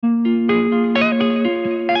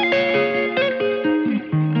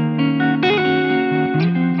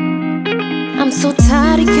I'm so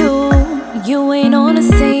tired of you. You ain't on the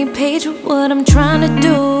same page with what I'm trying to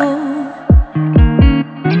do.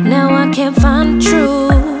 Now I can't find the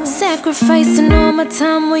truth. Sacrificing all my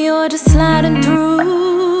time while you're just sliding through.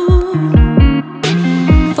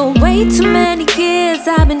 For way too many years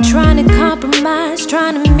I've been trying to compromise,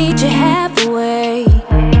 trying to meet you halfway.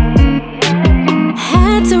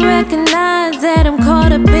 Had to recognize that I'm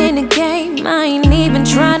caught up in a game I ain't even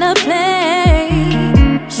trying to play.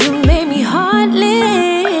 You made me heartless.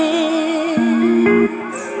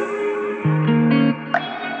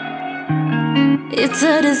 It's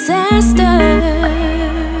a disaster.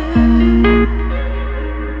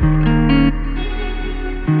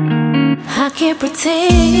 I can't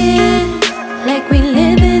pretend like we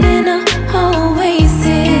living in a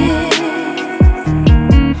oasis.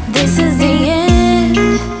 This is the end.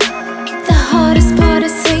 The hardest part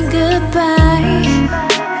is saying goodbye.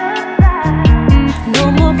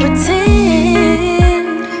 No more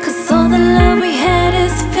pretend, 'cause all the love we had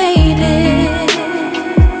is faded.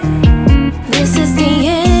 This is the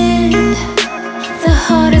end. The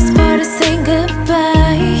hardest part is saying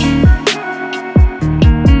goodbye.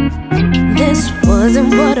 This wasn't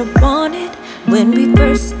what I wanted when we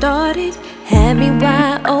first started. Had me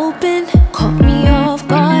wide open, caught me off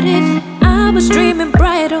guarded. I was dreaming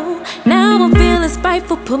brighter, now I'm feeling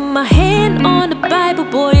spiteful. Put my hand on the Bible,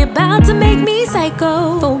 boy, you're about to make me psycho.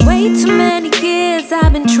 For way too many years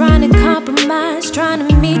I've been trying to compromise, trying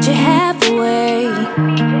to meet you halfway.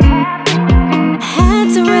 Had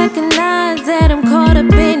to recognize that I'm caught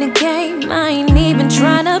up in a game I ain't even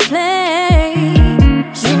trying to play.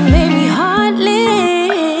 You made me heartless.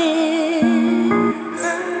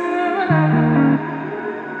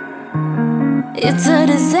 It's a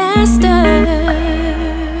disaster.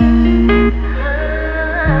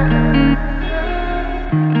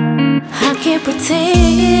 I can't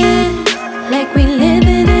pretend like we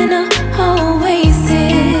living in a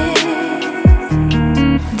oasis.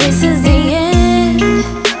 This is the end.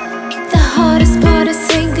 The hardest part is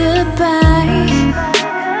saying goodbye.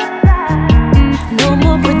 No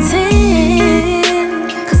more pretend,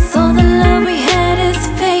 'cause all the love we had is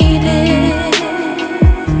faded.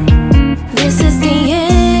 This is the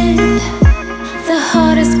end. The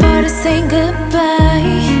hardest part is saying goodbye.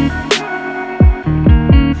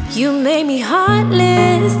 You made me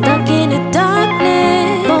heartless, stuck in the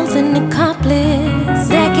darkness. Both an accomplice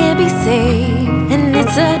that can't be saved. And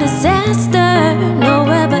it's a disaster, no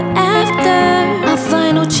ever after. A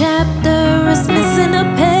final chapter is missing a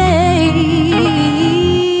page.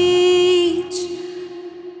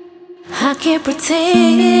 I can't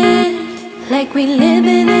pretend like we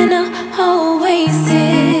living in a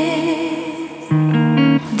oasis.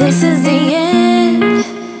 This is the end.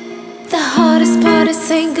 The hardest part is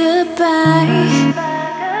saying goodbye.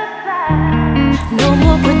 No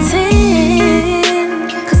more pretend.